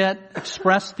can get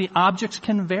expressed, the objects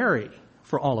can vary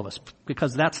for all of us,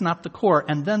 because that's not the core.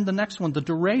 And then the next one, the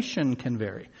duration can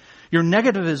vary. Your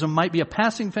negativism might be a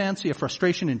passing fancy, a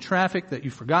frustration in traffic that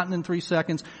you've forgotten in 3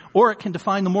 seconds, or it can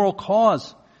define the moral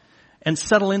cause and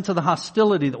settle into the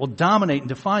hostility that will dominate and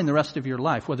define the rest of your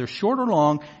life. Whether short or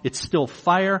long, it's still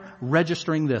fire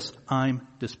registering this, I'm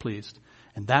displeased.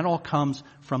 And that all comes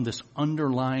from this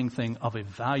underlying thing of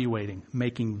evaluating,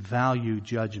 making value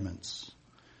judgments.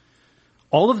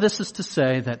 All of this is to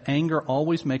say that anger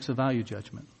always makes a value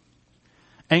judgment.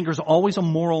 Anger is always a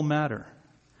moral matter.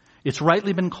 It's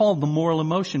rightly been called the moral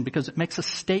emotion because it makes a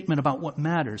statement about what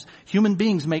matters. Human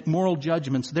beings make moral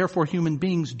judgments, therefore human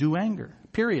beings do anger.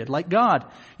 Period. Like God,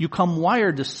 you come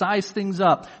wired to size things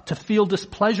up, to feel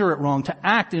displeasure at wrong, to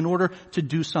act in order to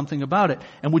do something about it.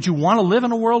 And would you want to live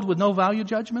in a world with no value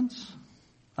judgments?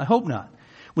 I hope not.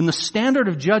 When the standard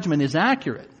of judgment is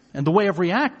accurate and the way of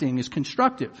reacting is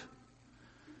constructive,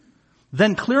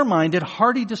 then clear-minded,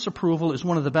 hearty disapproval is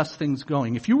one of the best things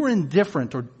going. If you were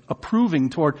indifferent or approving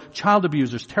toward child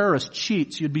abusers, terrorists,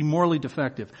 cheats, you'd be morally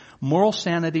defective. Moral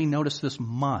sanity, notice this,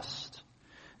 must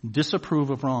disapprove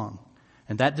of wrong.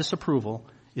 And that disapproval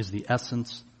is the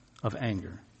essence of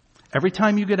anger. Every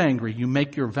time you get angry, you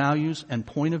make your values and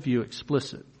point of view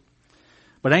explicit.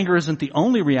 But anger isn't the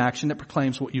only reaction that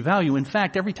proclaims what you value. In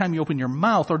fact, every time you open your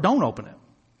mouth or don't open it,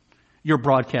 you're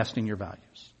broadcasting your values.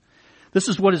 This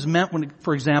is what is meant when,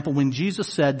 for example, when Jesus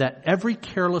said that every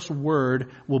careless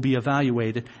word will be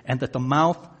evaluated and that the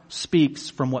mouth speaks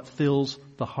from what fills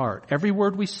the heart. Every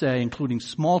word we say, including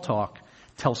small talk,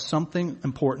 tells something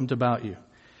important about you.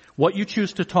 What you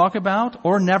choose to talk about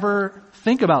or never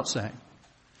think about saying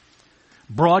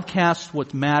broadcasts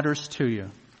what matters to you.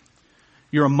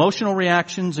 Your emotional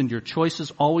reactions and your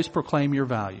choices always proclaim your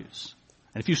values.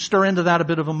 And if you stir into that a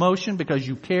bit of emotion because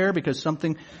you care, because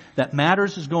something that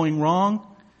matters is going wrong,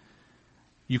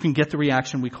 you can get the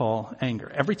reaction we call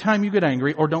anger. Every time you get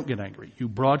angry or don't get angry, you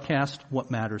broadcast what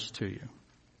matters to you.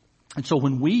 And so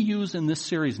when we use in this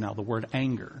series now the word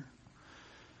anger,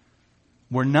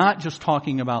 we're not just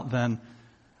talking about then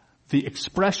the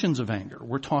expressions of anger.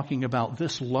 We're talking about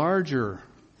this larger,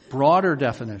 broader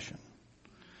definition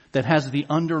that has the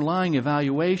underlying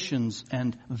evaluations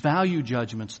and value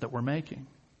judgments that we're making.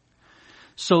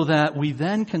 So that we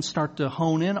then can start to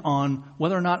hone in on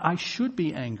whether or not I should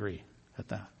be angry at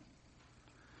that.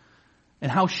 And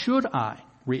how should I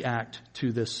react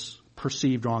to this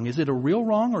perceived wrong? Is it a real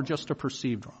wrong or just a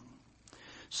perceived wrong?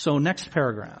 So next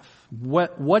paragraph.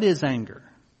 What is anger?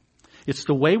 It's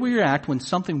the way we react when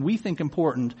something we think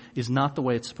important is not the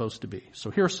way it's supposed to be.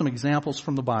 So here are some examples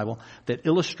from the Bible that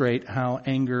illustrate how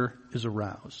anger is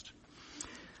aroused.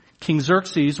 King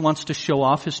Xerxes wants to show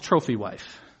off his trophy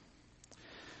wife.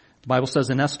 The Bible says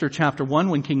in Esther chapter 1,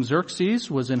 when King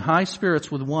Xerxes was in high spirits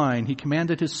with wine, he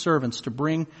commanded his servants to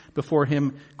bring before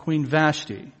him Queen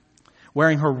Vashti,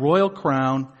 wearing her royal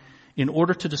crown in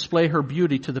order to display her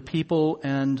beauty to the people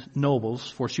and nobles,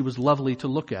 for she was lovely to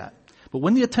look at. But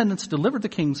when the attendants delivered the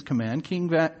king's command,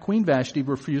 Queen Vashti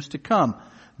refused to come.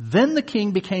 Then the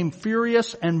king became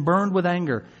furious and burned with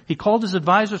anger. He called his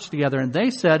advisors together, and they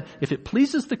said, if it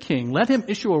pleases the king, let him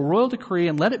issue a royal decree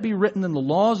and let it be written in the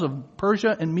laws of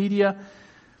Persia and Media,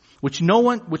 which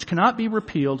cannot be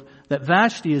repealed, that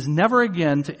Vashti is never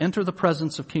again to enter the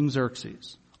presence of King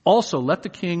Xerxes. Also, let the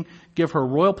king give her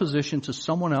royal position to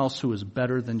someone else who is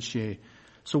better than she.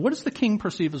 So what does the king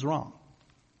perceive as wrong?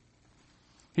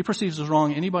 He perceives as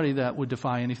wrong anybody that would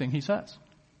defy anything he says.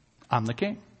 I'm the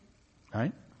king.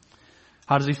 Right?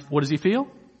 What does he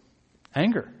feel?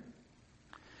 Anger.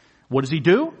 What does he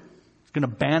do? He's going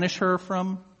to banish her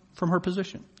from her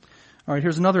position. All right,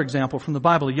 here's another example from the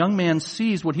Bible. A young man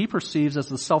sees what he perceives as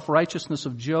the self-righteousness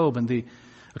of Job and the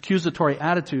accusatory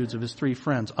attitudes of his three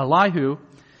friends. Elihu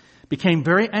became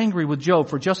very angry with Job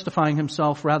for justifying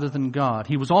himself rather than God.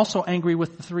 He was also angry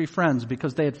with the three friends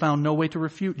because they had found no way to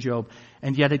refute Job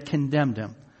and yet had condemned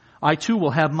him. I too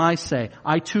will have my say.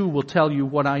 I too will tell you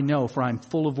what I know, for I'm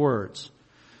full of words.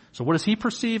 So what does he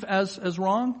perceive as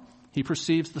wrong? He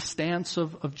perceives the stance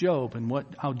of Job and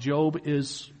how Job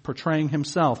is portraying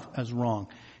himself as wrong.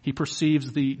 He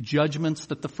perceives the judgments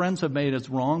that the friends have made as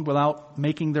wrong without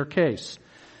making their case.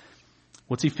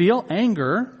 What's he feel?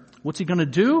 Anger. What's he going to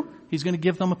do? He's going to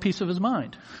give them a piece of his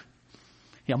mind.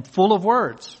 I'm full of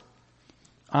words.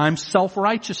 I'm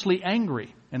self-righteously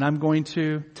angry, and I'm going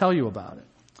to tell you about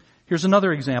it. Here's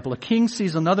another example. A king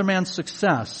sees another man's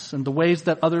success and the ways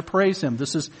that others praise him.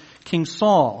 This is King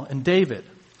Saul and David.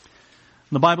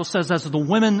 The Bible says, as the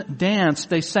women danced,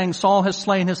 they sang, Saul has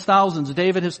slain his thousands,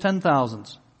 David his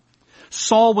 10,000s.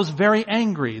 Saul was very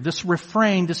angry. This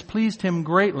refrain displeased him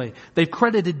greatly. They've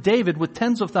credited David with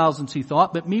tens of thousands, he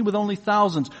thought, but me with only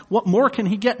thousands. What more can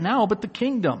he get now but the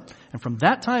kingdom? And from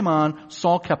that time on,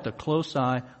 Saul kept a close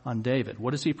eye on David.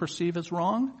 What does he perceive as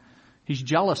wrong? He's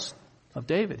jealous of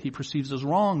David. He perceives as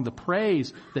wrong the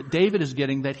praise that David is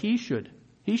getting that he should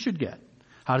get.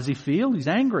 How does he feel? He's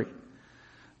angry.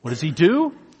 What does he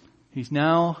do? He's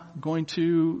now going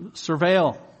to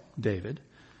surveil David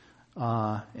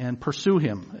and pursue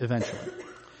him eventually.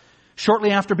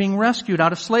 Shortly after being rescued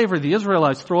out of slavery, the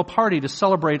Israelites throw a party to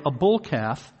celebrate a bull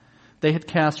calf they had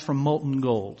cast from molten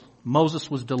gold.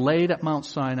 Moses was delayed at Mount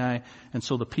Sinai, and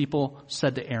so the people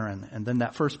said to Aaron, and then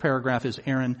that first paragraph is,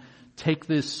 Aaron, take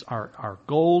this, our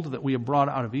gold that we have brought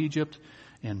out of Egypt,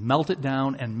 and melt it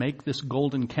down and make this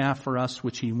golden calf for us,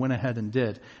 which he went ahead and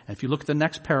did. And if you look at the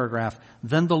next paragraph,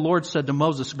 then the Lord said to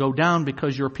Moses, go down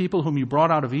because your people whom you brought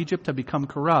out of Egypt have become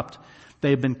corrupt. They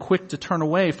have been quick to turn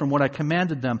away from what I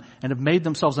commanded them and have made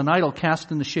themselves an idol cast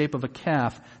in the shape of a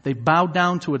calf. They bowed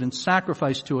down to it and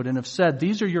sacrificed to it and have said,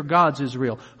 these are your gods,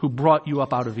 Israel, who brought you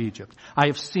up out of Egypt. I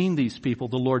have seen these people,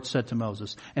 the Lord said to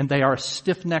Moses, and they are a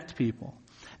stiff-necked people.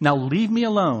 Now leave me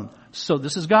alone, so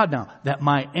this is God now, that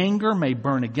my anger may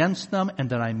burn against them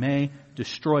and that I may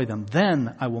destroy them.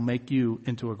 Then I will make you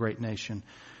into a great nation.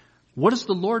 What does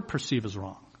the Lord perceive as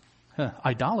wrong?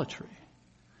 Idolatry.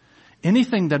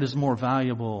 Anything that is more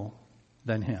valuable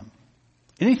than him.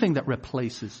 Anything that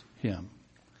replaces him.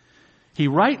 He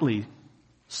rightly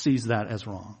sees that as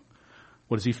wrong.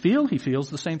 What does he feel? He feels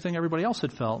the same thing everybody else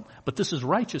had felt, but this is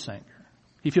righteous anger.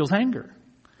 He feels anger.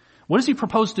 What does he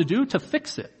propose to do to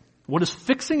fix it? What does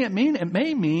fixing it mean? It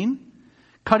may mean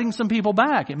cutting some people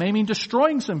back. It may mean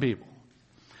destroying some people.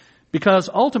 Because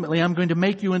ultimately I'm going to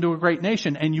make you into a great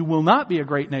nation, and you will not be a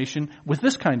great nation with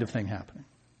this kind of thing happening.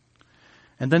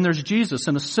 And then there's Jesus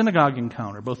in a synagogue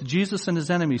encounter. Both Jesus and his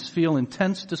enemies feel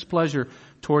intense displeasure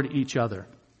toward each other.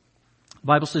 The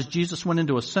Bible says Jesus went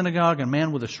into a synagogue, and a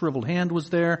man with a shriveled hand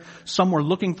was there. Some were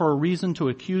looking for a reason to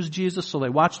accuse Jesus, so they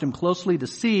watched him closely to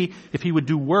see if he would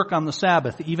do work on the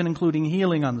Sabbath, even including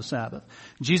healing on the Sabbath.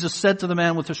 Jesus said to the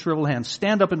man with the shriveled hand,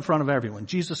 stand up in front of everyone.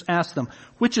 Jesus asked them,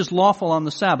 which is lawful on the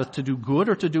Sabbath, to do good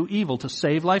or to do evil, to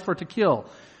save life or to kill?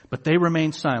 But they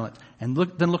remained silent. And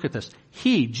then look at this.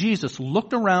 He, Jesus,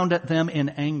 looked around at them in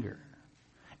anger,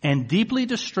 and deeply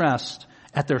distressed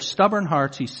at their stubborn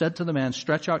hearts, he said to the man,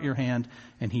 stretch out your hand,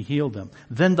 and he healed them.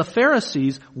 Then the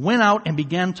Pharisees went out and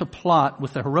began to plot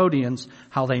with the Herodians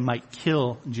how they might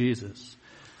kill Jesus.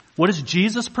 What does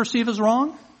Jesus perceive as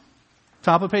wrong?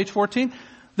 Top of page 14.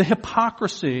 The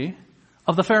hypocrisy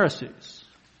of the Pharisees.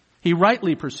 He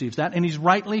rightly perceives that, and he's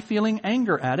rightly feeling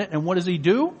anger at it. And what does he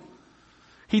do?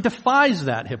 He defies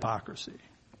that hypocrisy.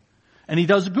 And he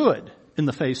does good in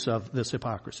the face of this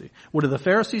hypocrisy. What do the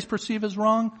Pharisees perceive as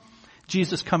wrong?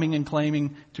 Jesus coming and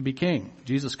claiming to be king.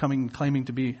 Jesus coming and claiming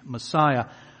to be Messiah.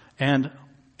 And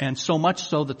so much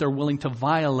so that they're willing to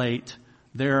violate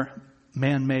their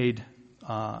man-made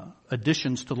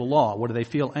additions to the law. What do they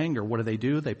feel? Anger. What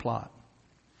do? They plot.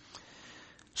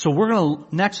 So we're going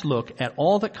to next look at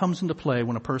all that comes into play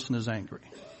when a person is angry.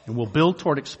 And we'll build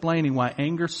toward explaining why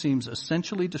anger seems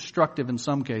essentially destructive in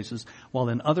some cases, while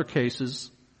in other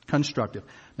cases constructive.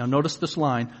 Now notice this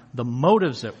line, the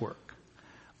motives at work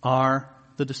are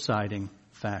the deciding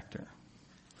factor.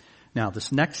 Now,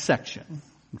 this next section,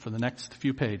 for the next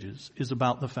few pages, is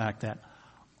about the fact that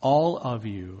all of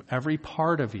you, every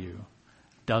part of you,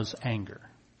 does anger.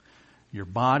 Your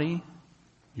body,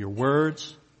 your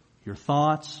words, your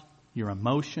thoughts, your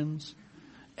emotions,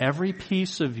 every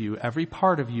piece of you, every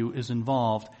part of you is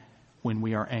involved when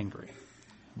we are angry.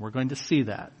 We're going to see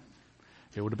that.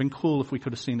 It would have been cool if we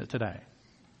could have seen it today,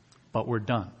 but we're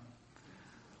done.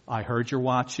 I heard your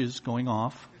watches going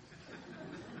off.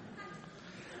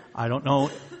 I don't know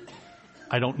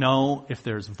if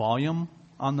there's volume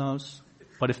on those,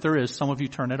 but if there is, some of you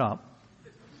turn it up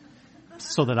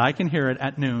so that I can hear it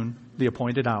at noon, the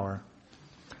appointed hour.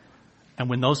 And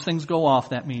when those things go off,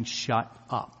 that means shut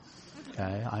up.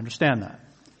 Okay? I understand that.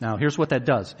 Now, here's what that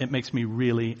does. It makes me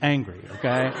really angry,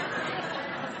 okay?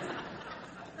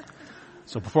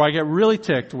 So before I get really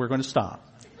ticked, we're going to stop.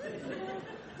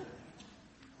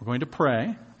 We're going to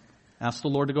pray, ask the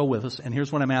Lord to go with us, and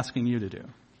here's what I'm asking you to do.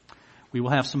 We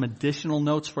will have some additional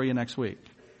notes for you next week,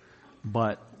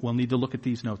 but we'll need to look at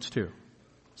these notes too.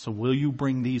 So will you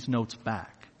bring these notes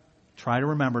back? Try to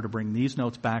remember to bring these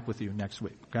notes back with you next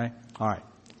week, okay? All right,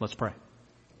 let's pray.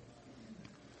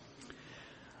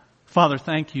 Father,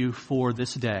 thank you for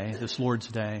this day, this Lord's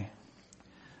Day,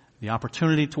 the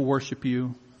opportunity to worship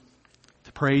you,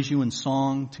 to praise you in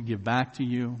song, to give back to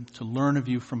you, to learn of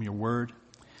you from your word.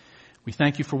 We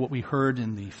thank you for what we heard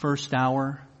in the first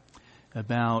hour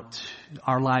about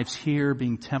our lives here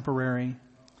being temporary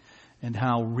and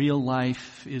how real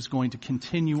life is going to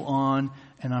continue on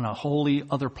and on a wholly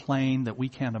other plane that we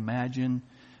can't imagine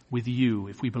with you.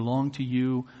 If we belong to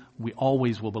you, we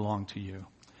always will belong to you.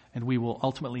 And we will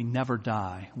ultimately never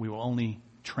die. We will only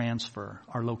transfer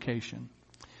our location.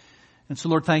 And so,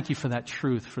 Lord, thank you for that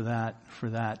truth, for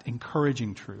that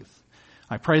encouraging truth.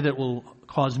 I pray that it will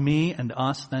cause me and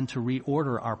us then to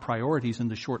reorder our priorities in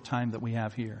the short time that we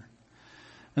have here.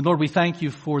 And Lord, we thank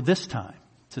you for this time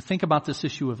to think about this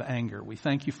issue of anger. We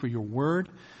thank you for your word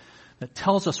that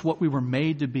tells us what we were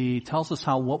made to be, tells us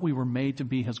how what we were made to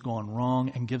be has gone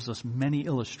wrong, and gives us many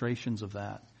illustrations of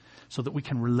that so that we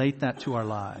can relate that to our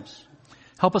lives.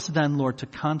 Help us then, Lord, to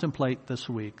contemplate this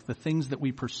week the things that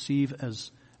we perceive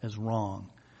as wrong,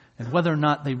 and whether or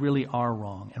not they really are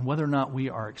wrong, and whether or not we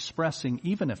are expressing,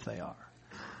 even if they are,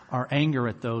 our anger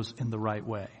at those in the right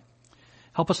way.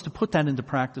 Help us to put that into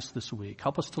practice this week.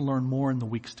 Help us to learn more in the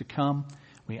weeks to come.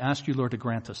 We ask you, Lord, to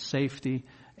grant us safety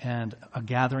and a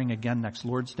gathering again next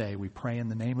Lord's Day. We pray in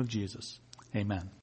the name of Jesus. Amen.